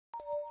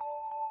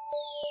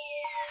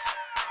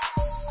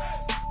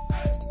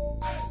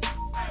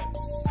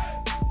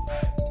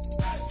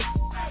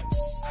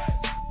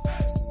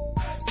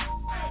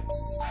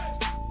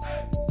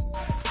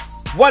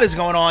What is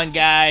going on,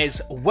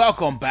 guys?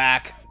 Welcome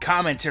back.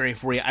 Commentary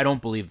for you. I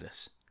don't believe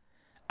this.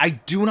 I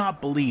do not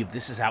believe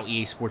this is how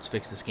EA Sports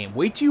fixed this game.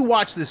 Wait till you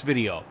watch this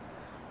video.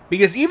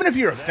 Because even if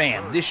you're a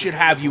fan, this should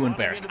have you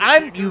embarrassed.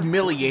 I'm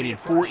humiliated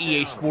for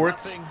EA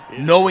Sports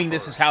knowing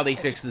this is how they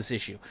fix this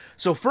issue.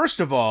 So first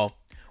of all,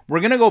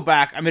 we're going to go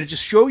back. I'm going to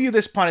just show you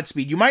this punt at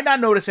speed. You might not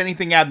notice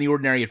anything out of the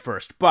ordinary at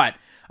first, but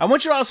I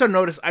want you to also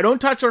notice, I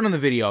don't touch on it in the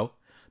video,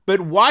 but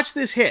watch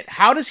this hit.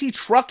 How does he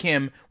truck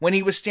him when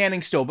he was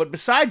standing still? But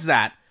besides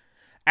that,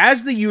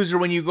 as the user,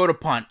 when you go to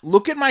punt,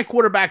 look at my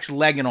quarterback's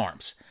leg and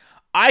arms.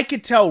 I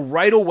could tell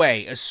right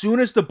away, as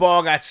soon as the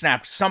ball got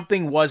snapped,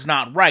 something was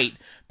not right,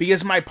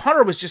 because my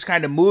punter was just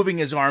kind of moving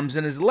his arms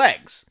and his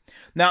legs.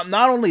 Now,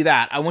 not only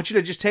that, I want you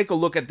to just take a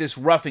look at this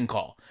roughing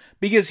call,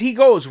 because he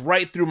goes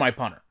right through my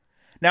punter.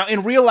 Now,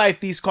 in real life,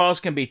 these calls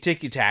can be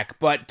ticky-tack,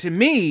 but to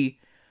me,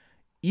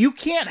 you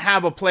can't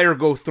have a player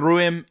go through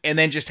him and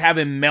then just have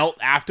him melt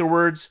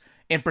afterwards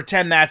and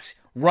pretend that's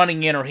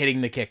running in or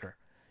hitting the kicker.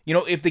 You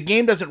know, if the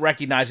game doesn't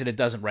recognize it, it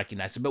doesn't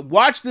recognize it. But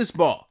watch this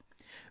ball.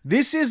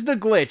 This is the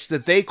glitch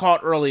that they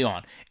caught early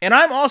on. And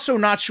I'm also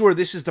not sure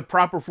this is the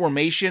proper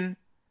formation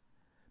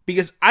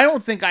because I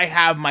don't think I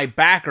have my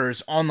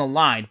backers on the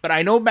line. But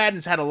I know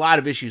Madden's had a lot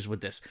of issues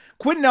with this.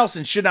 Quentin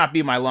Nelson should not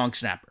be my long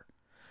snapper.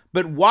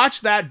 But watch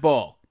that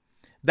ball.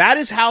 That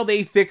is how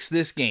they fixed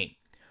this game.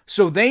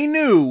 So they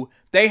knew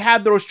they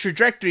had those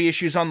trajectory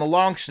issues on the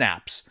long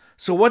snaps.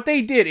 So what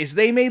they did is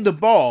they made the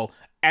ball,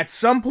 at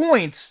some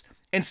points,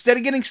 instead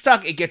of getting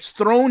stuck, it gets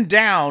thrown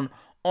down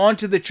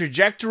onto the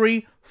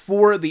trajectory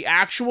for the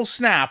actual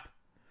snap,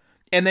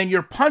 and then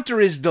your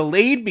punter is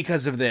delayed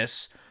because of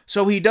this,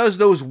 so he does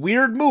those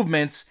weird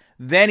movements,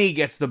 then he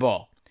gets the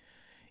ball.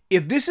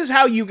 If this is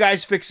how you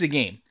guys fix a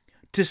game,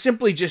 to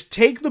simply just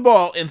take the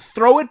ball and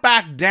throw it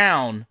back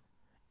down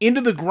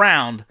into the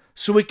ground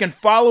so it can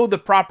follow the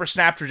proper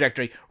snap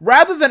trajectory,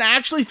 rather than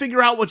actually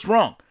figure out what's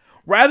wrong.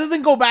 Rather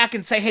than go back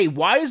and say, hey,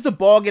 why is the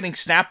ball getting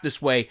snapped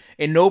this way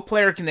and no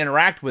player can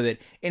interact with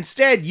it?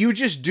 Instead, you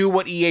just do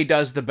what EA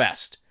does the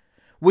best,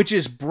 which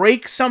is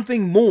break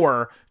something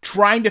more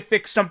trying to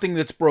fix something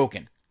that's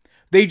broken.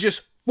 They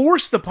just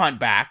force the punt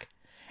back,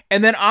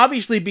 and then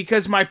obviously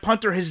because my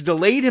punter has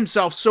delayed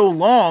himself so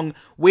long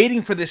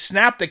waiting for this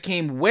snap that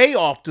came way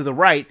off to the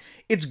right,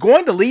 it's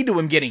going to lead to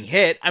him getting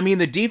hit. I mean,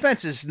 the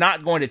defense is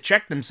not going to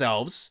check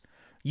themselves.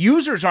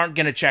 Users aren't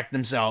going to check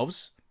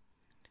themselves.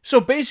 So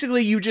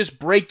basically, you just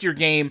break your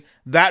game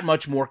that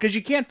much more because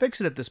you can't fix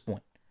it at this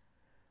point.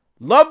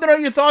 Love to know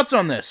your thoughts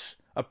on this.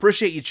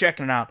 Appreciate you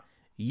checking it out.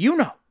 You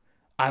know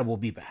I will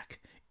be back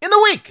in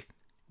the week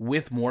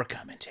with more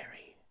commentary.